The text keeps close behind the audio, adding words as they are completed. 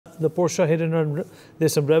the Porsche hit and run.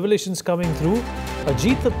 There's some revelations coming through.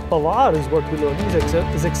 Ajit Pawar is what we're learning,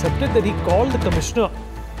 is accepted that he called the Commissioner.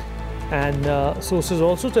 And sources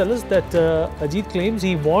also tell us that Ajit claims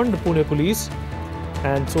he warned Pune police.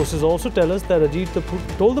 And sources also tell us that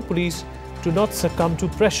Ajit told the police to not succumb to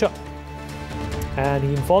pressure. And he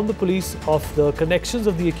informed the police of the connections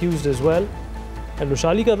of the accused as well. And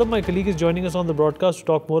Rushali Kadam, my colleague, is joining us on the broadcast to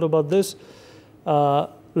talk more about this.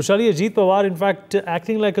 Rushali, Ajit Pawar, in fact,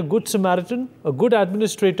 acting like a good Samaritan, a good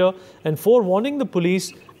administrator, and forewarning the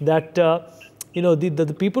police that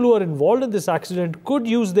the people who are involved in this accident could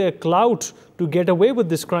use their clout to get away with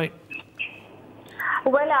this crime.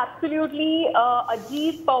 Well, absolutely.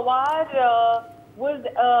 Ajit Pawar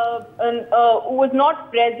was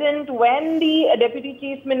not present when the Deputy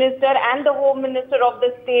Chief Minister and the Home Minister of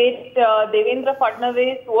the state, Devendra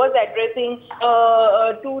Fadnavis, was addressing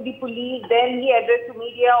to the police. Then he addressed to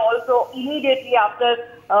media also immediately after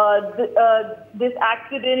this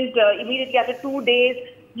accident, immediately after 2 days.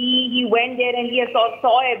 He went there and he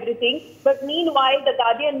saw everything. But meanwhile, the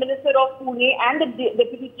Guardian Minister of Pune and the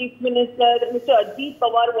Deputy Chief Minister, Mr. Ajit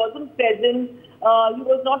Pawar, wasn't present. He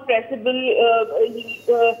was not pressable.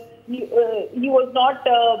 He was not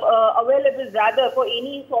available, rather, for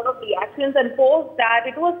any sort of reactions. And post that,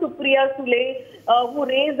 it was Supriya Sule who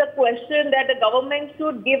raised the question that the government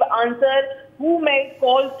should give answer who made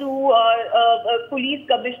call to police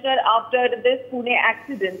commissioner after this Pune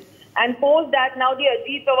accident. And post that, now the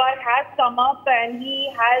Ajit Pawar has come up and he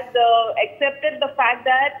has accepted the fact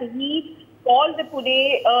that he called the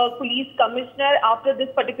Pune police commissioner after this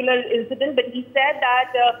particular incident. But he said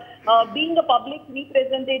that being a public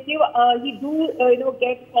representative, he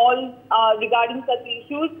get calls regarding such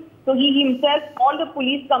issues. So he himself called the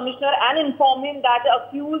police commissioner and informed him that the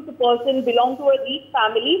accused person belonged to a rich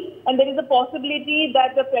family and there is a possibility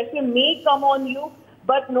that the pressure may come on you.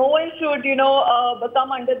 But no one should,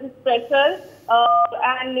 come under this pressure.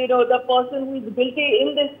 And, the person who is guilty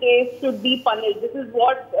in this case should be punished. This is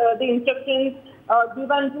what the instructions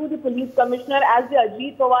given to the police commissioner, as the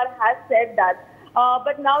Ajit Pawar has said that.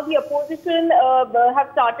 But now the opposition have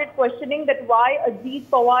started questioning that why Ajit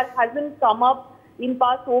Pawar hasn't come up in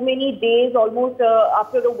past so many days, almost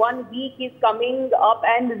after the 1 week, is coming up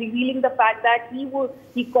and revealing the fact that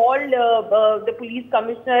he called the police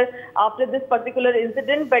commissioner after this particular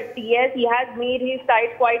incident. But yes, he has made his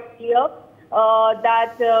side quite clear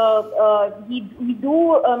that he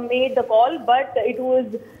made the call, but it was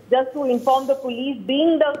just to inform the police,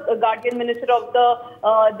 being the guardian minister of the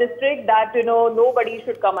district, that nobody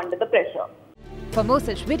should come under the pressure. For more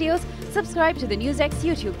such videos, subscribe to the NewsX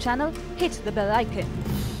YouTube channel, hit the bell icon.